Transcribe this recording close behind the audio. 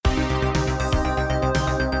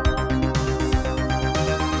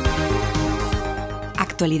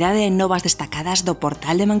actualidade e novas destacadas do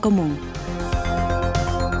portal de Mancomún.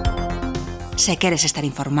 Se queres estar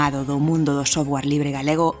informado do mundo do software libre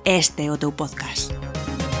galego, este é o teu podcast.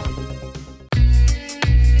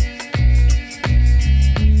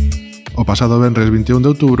 O pasado venres 21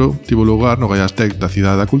 de outubro tivo lugar no Gallastec da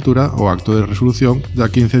Cidade da Cultura o acto de resolución da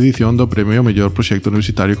 15ª edición do premio mellor proxecto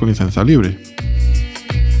universitario con licenza libre.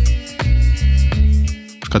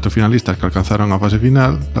 Os 4 finalistas que alcanzaron a fase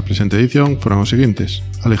final da presente edición foron os seguintes: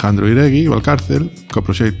 Alejandro Iregui, Valcárcel, co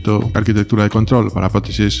proxecto Arquitectura de Control para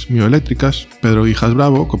prótesis mioeléctricas; Pedro Guijas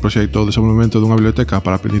Bravo, co proxecto Desenvolvemento dunha biblioteca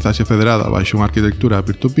para aprendizaxe federada baixo unha arquitectura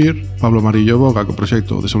peer-to-peer; Pablo Mariño Boga, co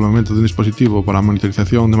proxecto Desenvolvemento dun dispositivo para a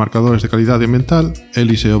monitorización de marcadores de calidade ambiental;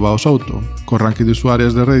 Eliseo Bao Souto, co ranking de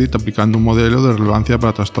usuarias de Reddit aplicando un modelo de relevancia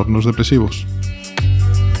para trastornos depresivos.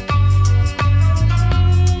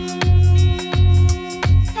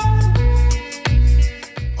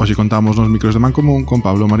 Hoxe contamos nos micros de Mancomún con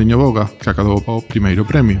Pablo Mariño Boga, que acadou o primeiro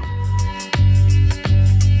premio.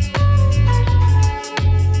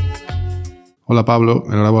 Hola Pablo,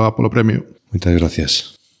 enhorabuena polo premio. Moitas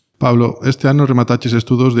gracias. Pablo, este ano remataches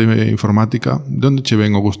estudos de informática. De onde che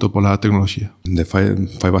ven o gusto pola tecnoloxía?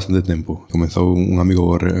 Fai bastante tempo. Comezou un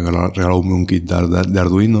amigo regaloume un kit de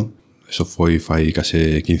Arduino. Eso foi fai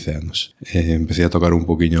case 15 anos. Empecé a tocar un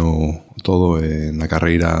poquinho todo na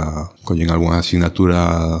carreira, collen algunha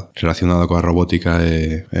asignatura relacionada coa robótica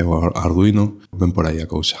e o Arduino. Ben por aí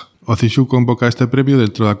a cousa. O CIXU convoca este premio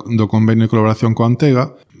dentro do convenio de colaboración coa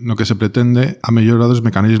Antega, no que se pretende a mellora dos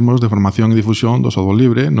mecanismos de formación e difusión do software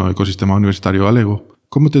libre no ecosistema universitario galego.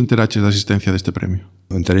 Como te enteraches da existencia deste premio?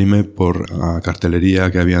 Entereime por a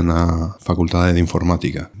cartelería que había na Facultade de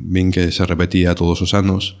Informática. Vin que se repetía todos os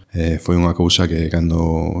anos. Foi unha cousa que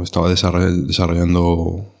cando estaba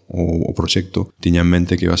desarrollando o proxecto tiña en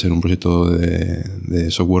mente que iba a ser un proxecto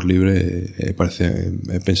de software libre e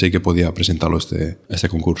pensei que podía presentalo este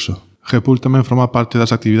concurso. GEPUL tamén forma parte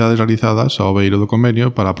das actividades realizadas ao beiro do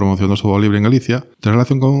convenio para a promoción do software libre en Galicia. Ten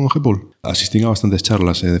relación con GEPUL? Asistín a bastantes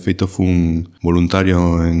charlas e de feito fun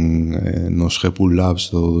voluntario nos GEPUL Labs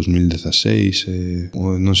do 2016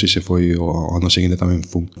 non sei se foi o ano seguinte tamén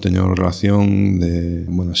fun. Teño relación de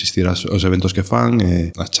asistir aos eventos que fan e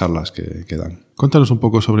as charlas que dan. Contanos un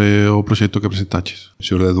pouco sobre o proxecto que presentaches.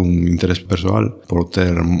 Xurde dun interés persoal por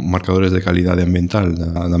ter marcadores de calidade ambiental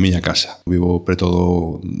na miña casa. Vivo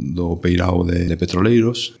preto do peirao de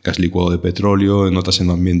petroleiros, gas licuado de petróleo, notas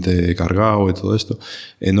no ambiente cargado e todo isto,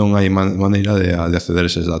 e non hai maneira de acceder a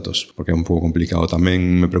eses datos, porque é un pouco complicado. Tamén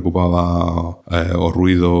me preocupaba o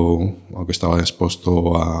ruido ao que estaba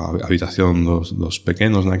exposto a habitación dos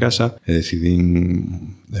pequenos na casa, e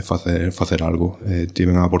decidín de facer algo.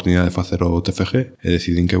 Tiven a oportunidade de facer o TFG e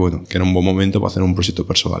decidín que era un bon momento para facer un proxecto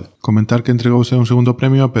persoal. Comentar que entregouse un segundo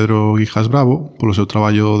premio a Pedro Guijas Bravo polo seu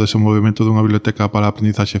traballo de desenvolvemento dunha biblioteca para a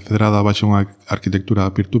aprendizaxe federada baixo unha arquitectura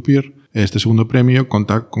peer-to-peer. Este segundo premio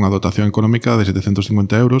conta con a dotación económica de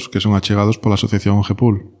 750 euros que son achegados pola asociación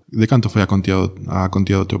GEPUL. De canto foi a contía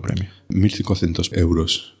do teu premio? 1.500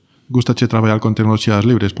 euros. Gustache traballar con tecnoloxías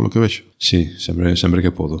libres, polo que vexo? Sí, sempre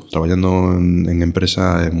que podo. Traballando en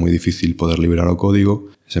empresa é moi difícil poder liberar o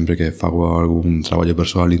código. Sempre que fago algún traballo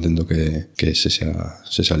persoal intento que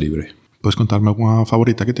sexa libre. Podes contarme alguna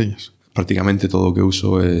favorita que teñas? Prácticamente todo o que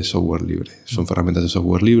uso é software libre. Son ferramentas de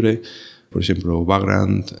software libre, por exemplo,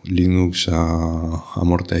 Vagrant, Linux, a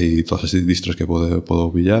Morte e todas as distros que podo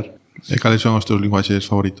pillar. E cales son os teus linguaxes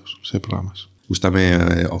favoritos, se programas? Gústame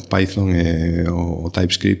o Python e o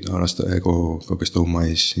TypeScript, agora é co que estou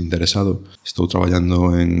máis interesado. Estou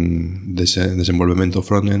traballando en desenvolvemento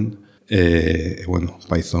frontend e,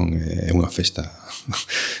 Python é unha festa.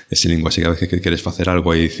 Ese linguaxe, cada vez que queres facer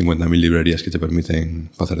algo hai 50.000 librerías que te permiten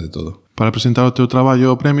facer de todo. Para presentar o teu traballo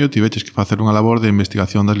ao premio tiveches que facer unha labor de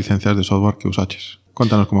investigación das licencias de software que usaches.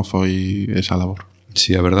 Contanos como foi esa labor.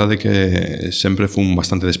 Sí, a verdade é que sempre fun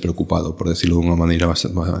bastante despreocupado, por decirlo dunha maneira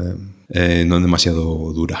non demasiado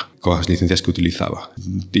dura, coas licencias que utilizaba.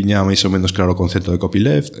 Tiña máis ou menos claro o concepto de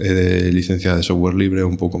copyleft e de licencia de software libre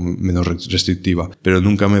un pouco menos restrictiva, pero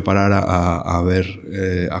nunca me parara a ver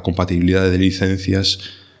a compatibilidade de licencias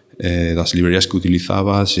das librerías que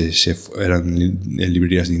utilizaba, se eran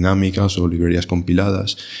librerías dinámicas ou librerías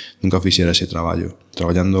compiladas. Nunca fixera ese traballo.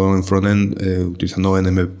 Traballando en frontend, utilizando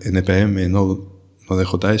NPM, Node, no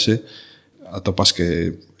DJS, atopas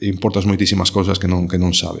que importas moitísimas cousas que non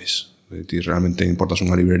sabes Ti realmente importas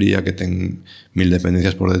unha librería que ten 1000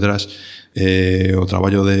 dependencias por detrás. O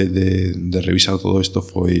traballo de revisar todo isto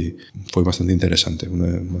foi bastante interesante.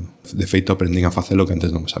 Bueno, de feito, aprendín a facelo que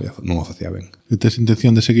antes non o facía ben. E tes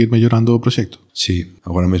intención de seguir mellorando o proxecto? Sí,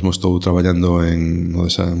 agora mesmo estou traballando no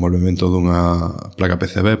desenvolvemento dunha placa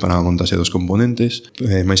PCB para a montaxe dos componentes.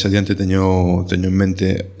 Mais adiante teño en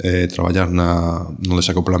mente traballar no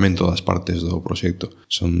desacoplamento das partes do proxecto.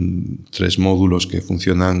 Son 3 módulos que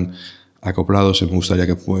funcionan acoplados e me gustaría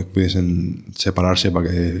que pudiesen separarse para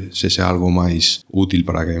que sexa algo máis útil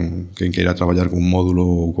para quen queira traballar con un módulo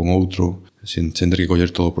ou con outro sen ter que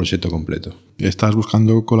coller todo o proxecto completo. Estás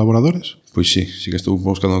buscando colaboradores? Pois sí que estou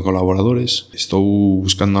buscando colaboradores. Estou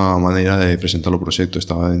buscando a maneira de presentar o proxecto.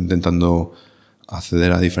 Estaba intentando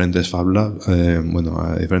acceder a diferentes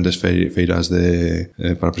a diferentes feiras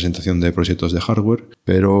para a presentación de proxectos de hardware,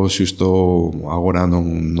 pero xusto agora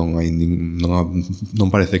non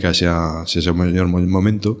parece que sexa o mellor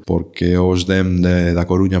momento, porque os DEM da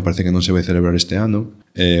Coruña parece que non se vai celebrar este ano,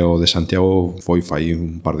 e o de Santiago foi fai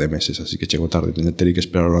un par de meses, así que chego tarde, terei que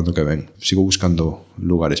esperar o ano que ven. Sigo buscando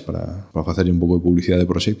lugares para facer un pouco de publicidade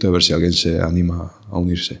do proxecto e ver se alguén se anima a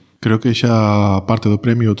unirse. Creo que xa parte do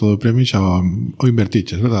premio, todo o premio, xa o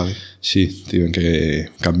invertiches, verdade? Sí, tiven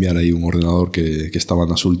que cambiar aí un ordenador que estaba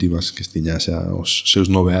nas últimas, que tiña xa os seus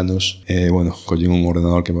 9 anos, e, bueno, collín un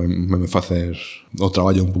ordenador que me facer o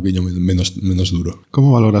traballo un poquinho menos duro.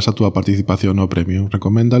 Como valoras a túa participación no premio?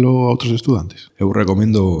 Recoméndalo a outros estudantes? Eu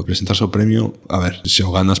recomendo presentarse ao premio, a ver, se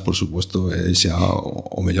o ganas, por suposto, xa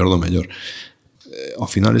o mellor do mellor. Ao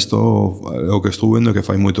final, o que estou vendo é que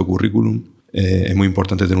fai moito currículum. É moi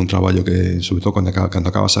importante ter un traballo que, sobre todo cando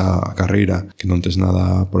acabas a carreira, que non tes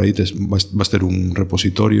nada por aí, vas ter un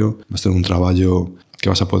repositorio, vas ter un traballo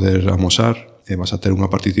que vas a poder amosar, e vas a ter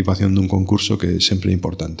unha participación dun concurso que sempre é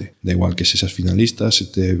importante. Da igual que sexas finalistas,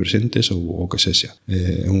 se te presentes ou que sexa.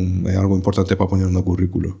 É algo importante para poñer no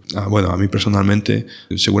currículo. Bueno, a mí personalmente,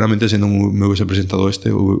 seguramente se non me hubiese presentado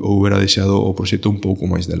ou hubiera deixado o proxecto un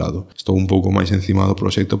pouco máis de lado. Estou un pouco máis encima do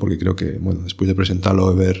proxecto porque creo que, bueno, despois de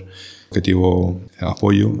presentalo e ver que tivo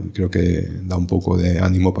apoio, creo que dá un pouco de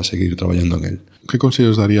ánimo para seguir traballando en el. Que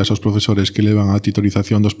consellos darías aos profesores que levan a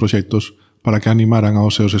titularización dos proxectos para que animaran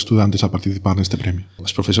aos seus estudantes a participar neste premio?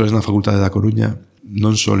 Os profesores na Facultade da Coruña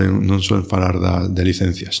non solen falar de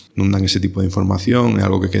licencias, non dan ese tipo de información, é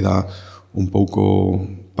algo que queda un pouco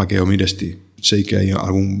para que o mires ti. Sei que hai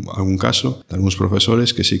algún caso de algúns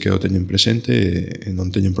profesores que sí que o teñen presente e non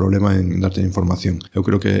teñen problema en darte información. Eu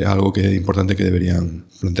creo que é algo que é importante que deberían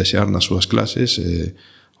plantexear nas súas clases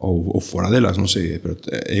ou fora delas, non sei, pero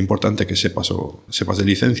é importante que sepas de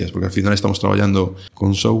licencias, porque ao final estamos traballando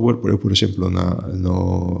con software. Eu, por exemplo,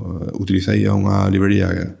 utilizei unha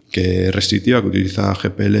librería que é restrictiva, que utiliza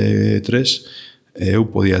GPL3.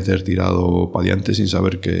 Eu podía ter tirado para diante sin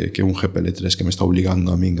saber que un GPL3 que me está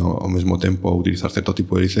obligando a min ao mesmo tempo a utilizar certo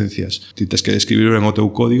tipo de licencias. Ti tes que escribir ben o teu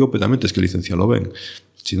código, pero tamén tes que licencialo ben.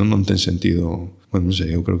 Se non ten sentido. Bueno, non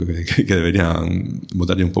sei, eu creo que deberían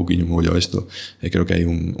botarlle un pouquiño mollo a isto, e creo que hai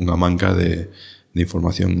unha manca de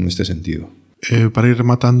información neste sentido. Para ir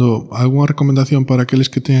rematando, algunha recomendación para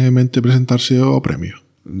aqueles que teñen en mente presentarse ao premio?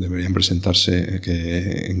 Deberían presentarse,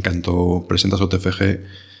 que en canto presentas o TFG,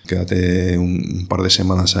 quédate un par de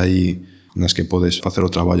semanas aí nas que podes facer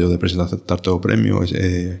o traballo de presentarte ao premio,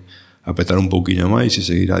 apretar un pouquiño máis e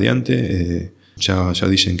seguir adiante. Xa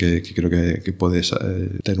dixen que creo que podes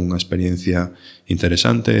ter unha experiencia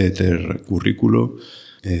interesante, ter currículo.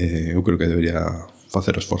 Eu creo que debería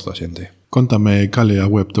facer esforzo a xente. Contame cal é a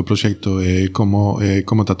web do proxecto e como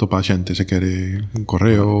te atopa a xente, se quere un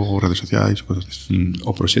correo ou redes sociais, cosas desas.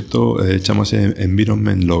 O proxecto chamase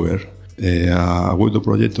Environment Logger. A web do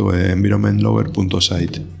proxecto é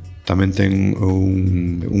environmentlogger.site. Tamén ten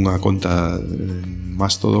unha conta en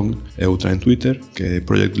Mastodon e outra en Twitter, que é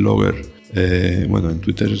Project Logger. Bueno, en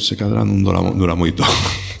Twitter se cadra non dura moito.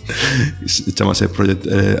 Chamase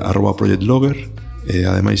 @Project Logger.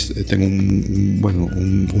 Ademais ten un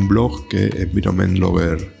blog que é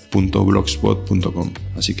environmentlogger.blogspot.com.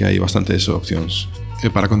 Así que hai bastantes opcións. E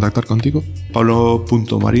para contactar contigo?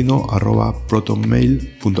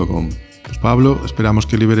 pablo.marino@protonmail.com. Pois Pablo, esperamos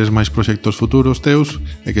que liberes máis proxectos futuros teus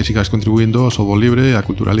e que sigas contribuindo ao software libre e á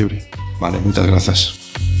cultura libre. Vale, moitas grazas.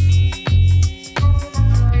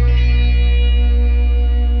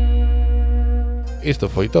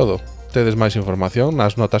 Isto foi todo. Tedes máis información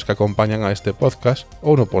nas notas que acompañan a este podcast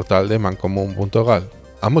ou no portal de mancomun.gal.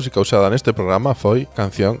 A música usada neste programa foi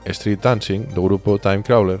canción Street Dancing do grupo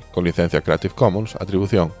Timecrawler con licencia Creative Commons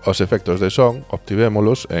atribución. Os efectos de son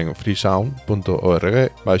obtivémolos en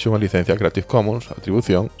freesound.org baixo unha licencia Creative Commons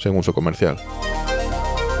atribución sen uso comercial.